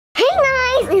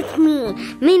guys, it's me,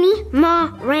 Mini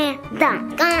Miranda.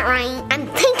 Got it right. I'm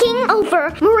taking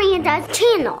over Miranda's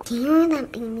channel. Do you hear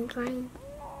that baby crying?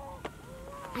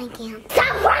 I can't.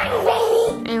 Stop crying,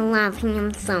 baby! I love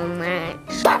him so much.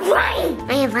 Stop crying!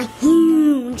 I have a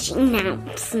huge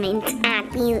announcement at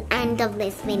the end of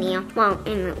this video. Well,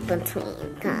 in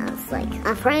between, because, like,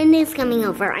 a friend is coming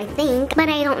over, I think, but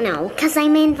I don't know, because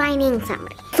I'm inviting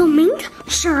somebody. So make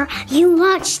sure you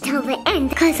watch till the end,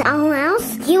 because or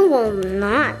else you will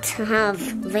not have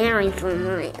very fun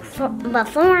life.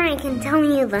 Before I can tell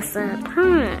you the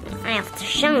surprise, I have to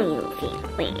show you a few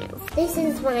things. This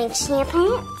is my chair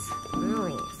pants.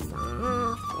 Really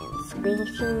soft and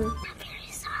squishy. Not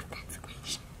very soft and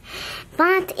squishy.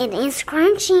 But it is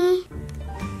crunchy.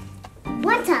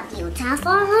 What's up, you tough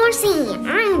or horsey?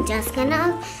 I'm just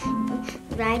gonna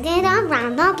ride it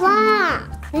around the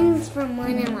block. This is from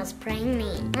when I was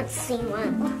pregnant. Let's see what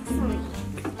it looks like.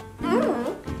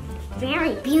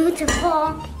 Very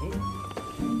beautiful.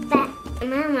 That,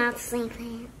 am I allowed to say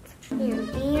that? And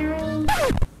very...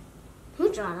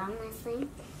 Who drawed on this thing?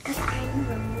 Because I'm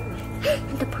the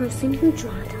the person who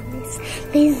drawed on this.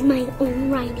 This is my own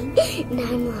writing, and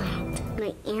I'm loud.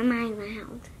 Like, am I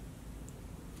loud?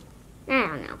 I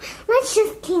don't know. Let's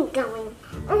just keep going.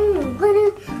 Oh, what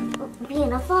a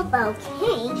beautiful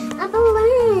bouquet of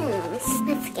balloons.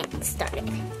 Let's get started.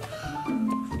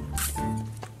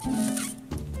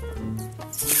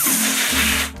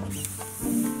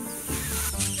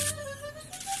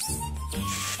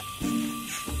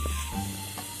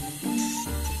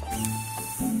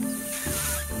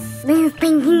 They're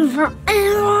thinking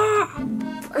forever.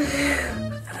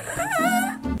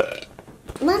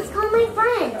 Let's call my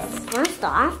friends. First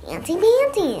off, Auntie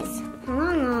Panties.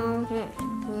 Hello.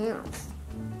 Yes.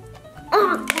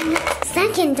 Oh,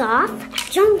 second off,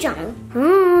 Jojo.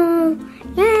 Oh,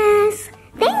 yes.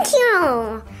 Thank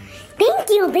you. Thank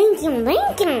you, thank you,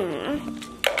 thank you.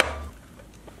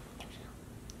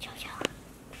 Jojo.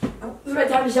 Oh, is it my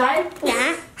time to shine?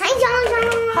 Yeah. Hi, Jojo.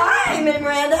 Hi,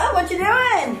 Miranda. What you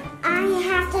doing? I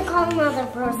have to call another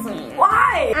person.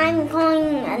 Why? I'm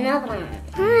calling another one.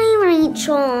 Hi,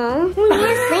 Rachel. Oh,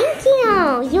 yes, thank you.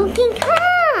 You can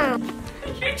come.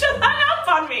 You just hung up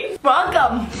on me.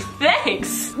 Welcome.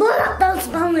 Thanks. Blow up those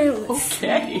balloons.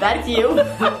 Okay. That's you.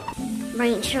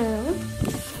 Rachel.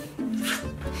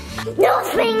 No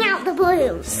spitting out the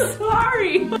balloons.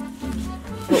 Sorry.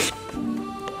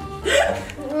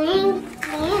 Thank you.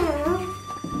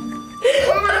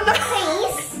 Put on the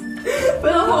face.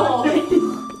 Oh.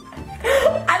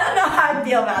 I don't know how I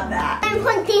feel about that. And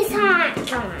put this hat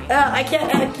on. I can't.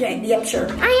 Okay, yep, sure.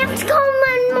 I have to call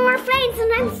one more friend,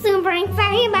 and I'm super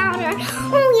excited about her.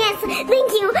 Oh yes,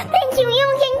 thank you, you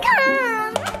can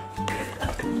come.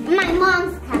 My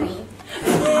mom's coming.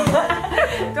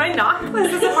 Do I knock?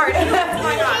 This is a party. What's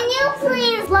going on? Can you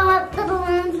please blow up the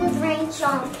balloons with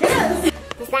Rachel? Yes.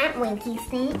 Is that Winky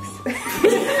Sticks?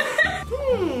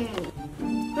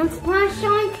 Let's brush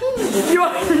our teeth. You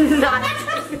are not.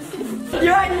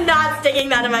 You are not sticking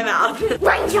that in my mouth.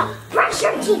 Rachel, brush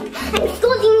your teeth. I'm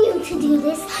scolding you to do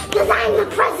this because I'm the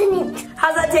president.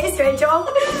 How's that taste, Rachel?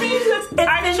 It's been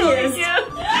used. Yeah.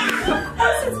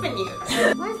 It's been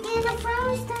used. Let's get a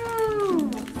frosting.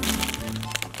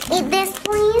 Eat this,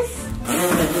 please.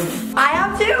 I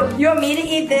have to? You want me to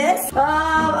eat this?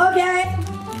 Okay.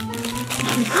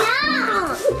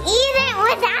 No! Eat it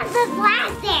without the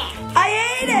plastic! I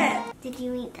ate it! Did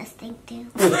you eat the steak too?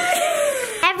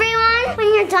 Everyone, when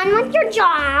you're done with your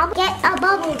job, get a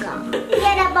bubble gum.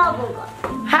 Get a bubble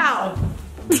gum. How?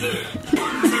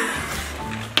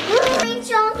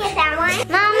 Rachel, get that one.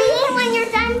 Mommy, when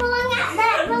you're done blowing out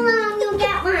that balloon, you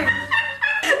get one.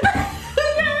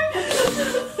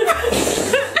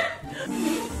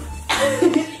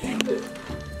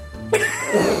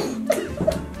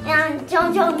 And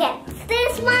Jojo gets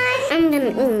this one. I'm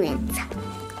gonna eat it.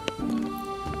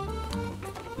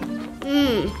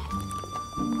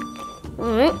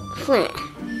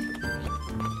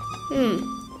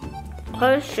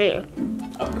 Crunchy.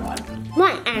 Oh God.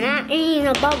 What? I'm not eating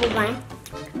a bubble gum.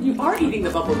 You are eating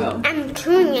the bubble gum. I'm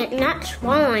chewing it, not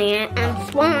swallowing it. I'm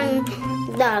swallowing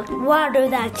the water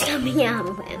that's coming out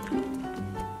of it.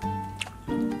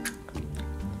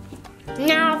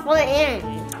 Now for the end.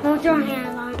 Hold your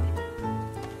hand on.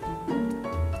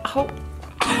 Oh.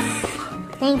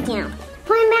 Thank you.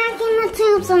 Put it back in the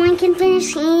tube so I can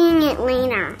finish eating it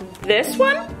later. This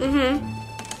one? Mm-hmm.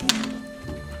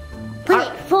 Put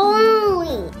it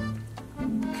fully.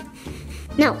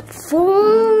 No,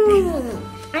 fully.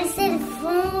 I said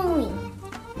fully.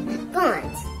 Good.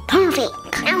 Perfect.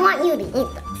 I want you to eat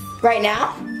this. Right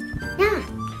now? Yeah.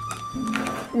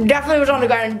 definitely was on the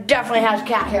ground and definitely has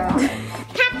cat hair on it.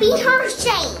 Happy Hershey!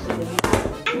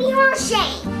 Happy Hershey!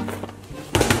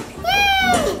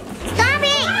 Yay! Stop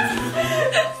it!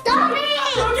 Stop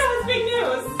it! Jojo has big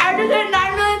news. I just hit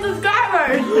 9 million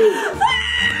subscribers!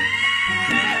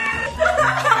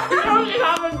 You don't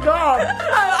have a dog.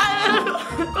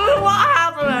 What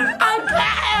happened? I'm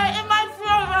cat in my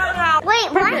throat right now.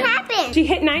 Wait, what happened? She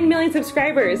hit 9 million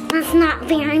subscribers. That's not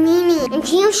very many. And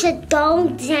you should go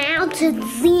down to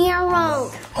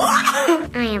 0. I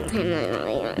have 10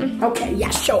 million. Okay, yeah,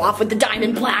 show off with the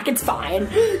diamond plaque, it's fine.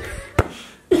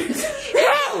 It's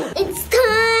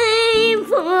time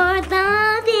for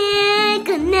the big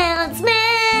announcement.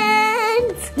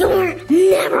 You're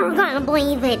never gonna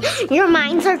believe it. Your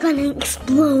minds are gonna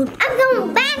explode. I'm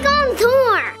going back on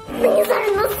tour. These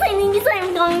are the things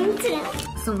I'm going to.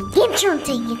 So get your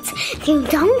tickets. If you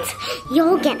don't,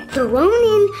 you'll get thrown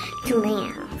into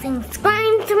there.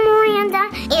 Subscribe to Miranda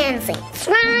and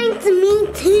subscribe to me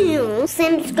too.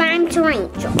 Subscribe to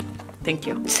Rachel. Thank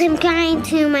you. Subscribe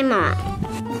to my mom.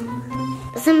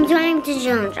 Subscribe to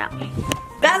Jojo.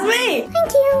 That's me!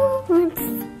 Thank you.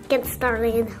 Let's get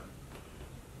started.